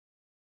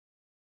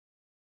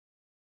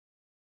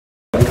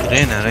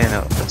Reyna,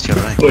 that's your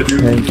right.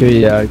 Thank you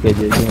यार के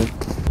लिए।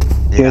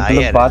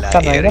 Yeah, बात का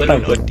नहीं ना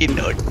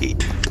naughty.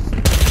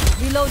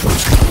 Reload.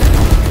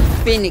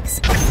 Phoenix.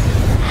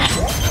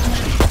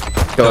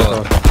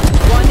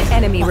 One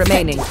enemy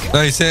remaining.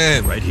 Nice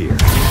aim. Right here.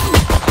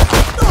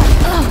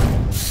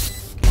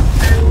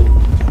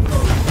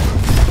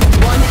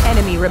 One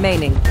enemy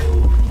remaining.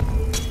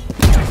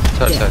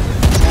 Sorry.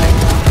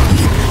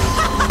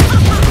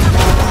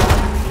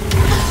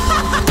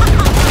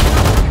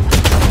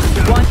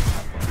 One.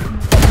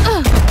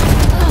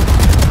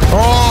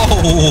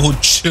 Oh,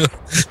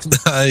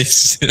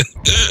 nice.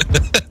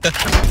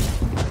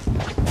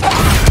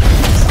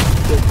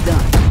 Good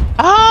done.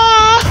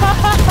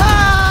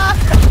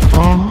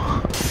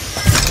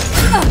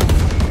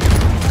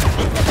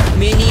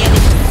 Many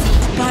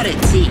enemies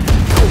parity.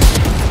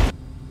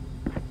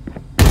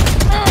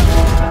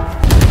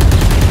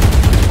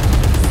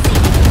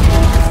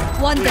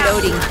 One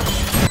loading.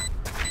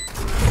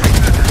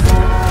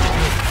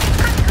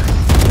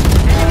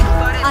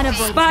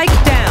 Spike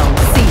down.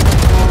 C.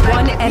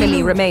 One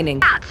enemy remaining.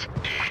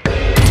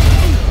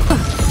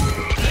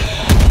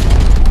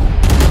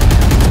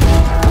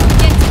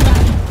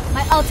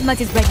 My ultimate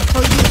is ready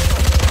for you.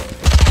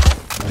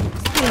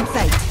 Still in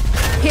sight.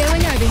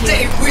 Healing over here.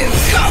 They will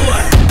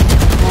cover.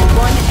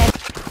 One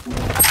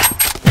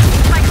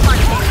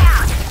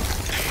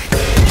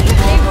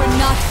They were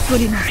not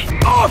good enough.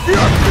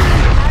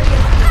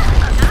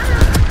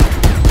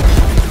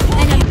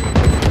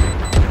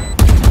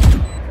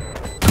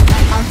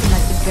 My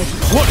ultimate is ready.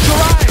 What's your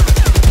eye?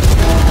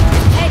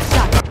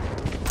 Headshot.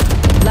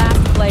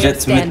 last player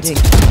Jets mid. standing.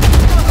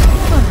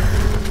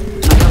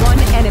 One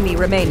enemy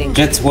remaining.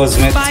 Jets was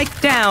mid.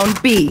 Spike down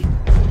B.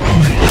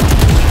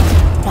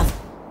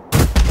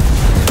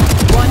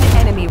 One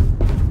enemy.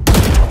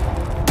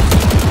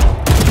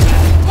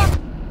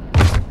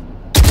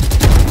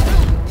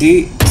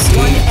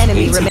 One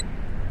enemy remaining.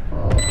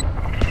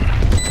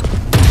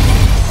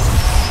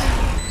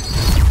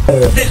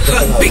 The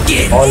hunt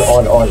begins. All.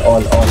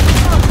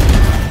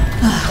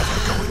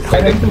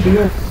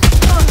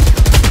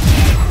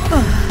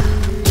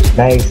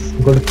 Nice,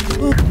 good.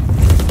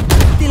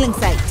 Still in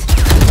sight.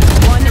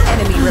 One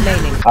enemy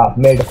remaining.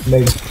 Mid.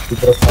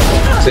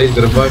 Sage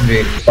revive me.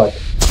 But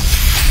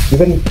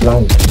even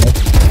plant.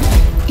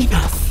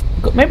 Enough.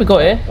 Maybe go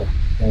A.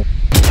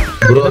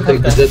 Bro,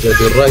 take the jet.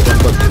 You're right.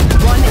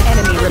 One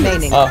enemy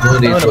remaining. No,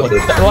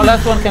 one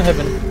last one can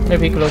happen.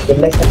 Maybe close.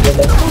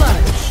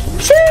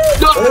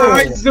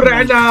 Nice,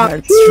 Rana.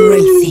 Hearts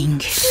racing.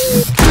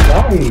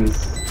 Nice.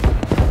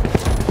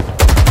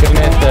 Give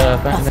me the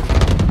fan.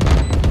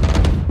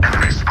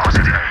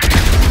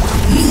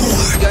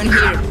 Gun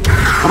here.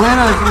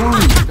 Rana, come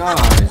on.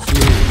 Guys,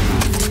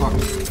 fuck.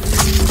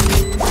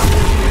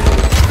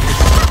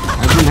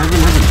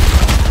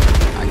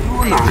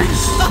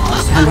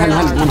 Heaven.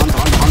 Nice.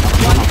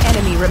 One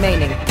enemy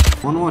remaining.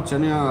 One watch,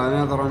 any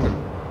other angle.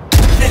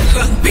 The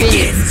hunt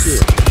begins.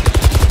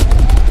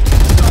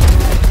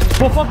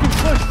 For fucking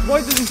push! Why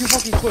didn't you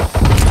fucking push?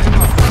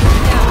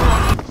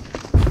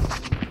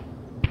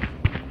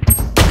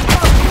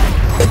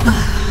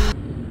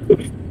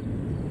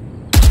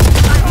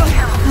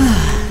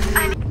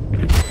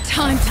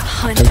 Time to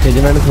hunt. Okay,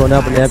 मैंने सोना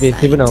अपने आप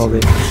PC बनाओगे.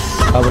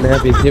 अपने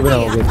आप PC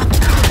बनाओगे.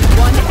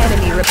 One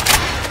enemy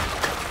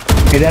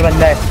remaining. इधर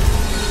बंदा है.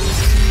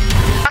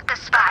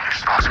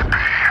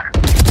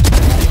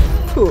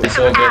 It's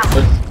all good.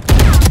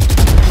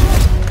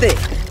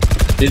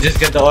 You just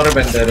get the orb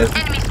and there is.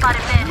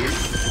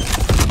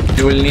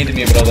 You will need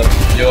me, brother.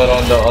 You are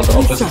on the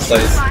opposite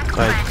side.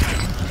 Right.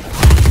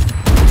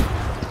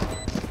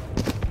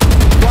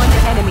 One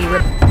enemy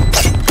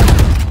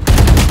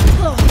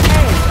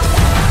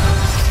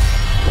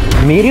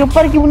मेरे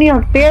ऊपर क्यों नहीं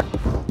हटते?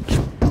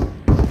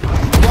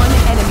 One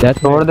enemy.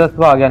 छोड़ 10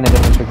 को आ गया नहीं तो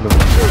मैं पिक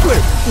लूँगा.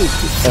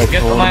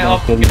 Get to my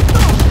op.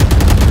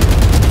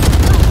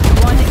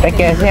 मैं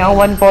कैसे आऊँ?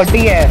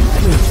 140 है.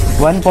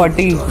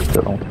 140.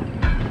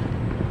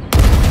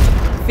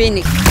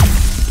 Phoenix.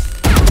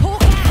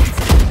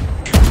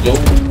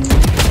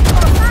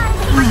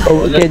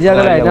 केजी का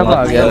लाइनअप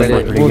आ गया मेरे.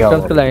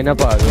 बूस्टर्स का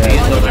लाइनअप आ गया.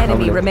 One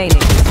enemy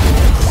remaining.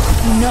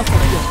 Enough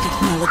of your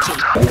technology.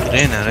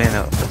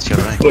 Reyna, that's your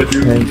right.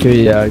 Thank you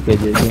यार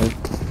केजी.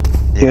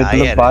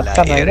 Yeah, बात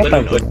का नहीं ना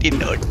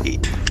naughty.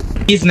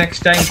 Please next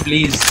time,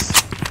 please.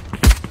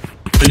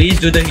 Please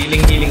do the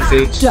healing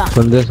sage.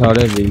 बंदे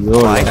सारे वीडियो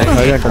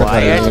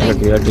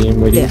घटिया टीम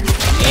मेरी.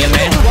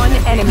 Amen. One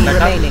enemy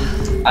remaining.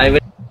 I will.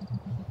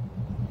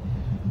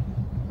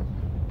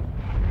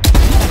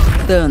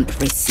 Don't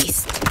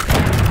resist.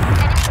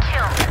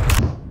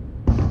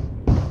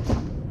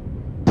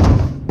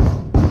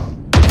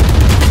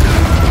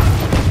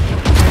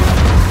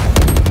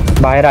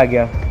 बाहर आ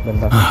गया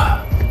बंदा.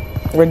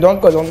 Wait,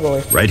 don't go.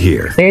 Right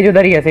here. Says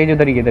उधर ही है.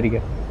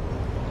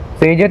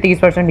 सेज है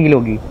 30% हील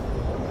होगी.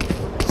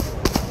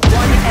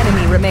 One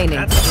enemy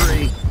remaining.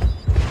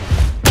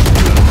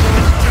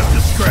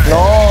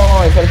 No,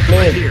 it's a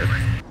play.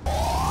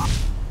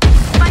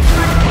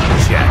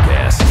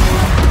 Jackass.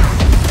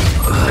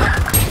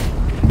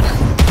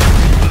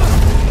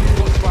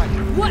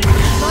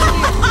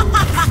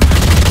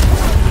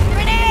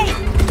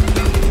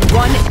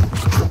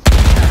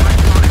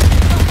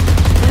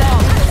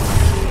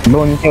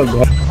 वो नीचे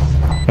उधर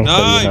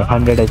Nice.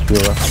 100 HP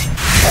होगा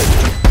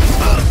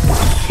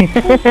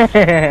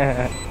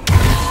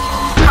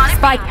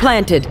Spike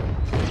planted.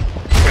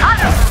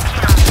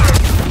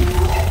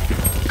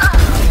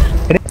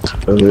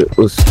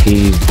 उसकी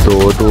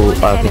 2 तो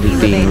आखिरी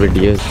 3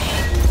 वीडियोस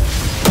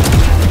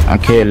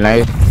खेलना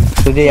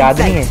है तुझे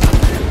याद नहीं है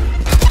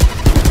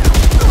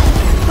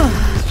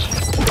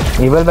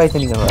इवल भाई से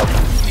नहीं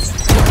हुआ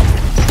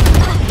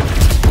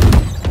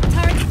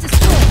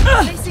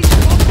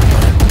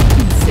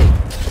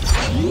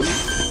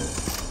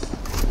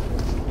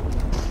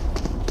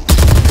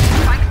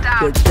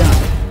Good job.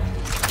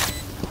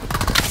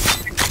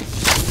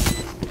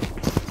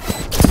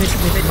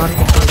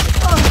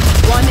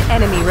 One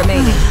enemy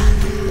remaining.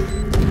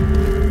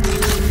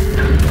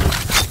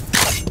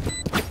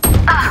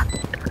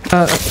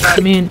 I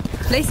mean,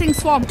 Placing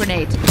swarm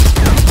grenade.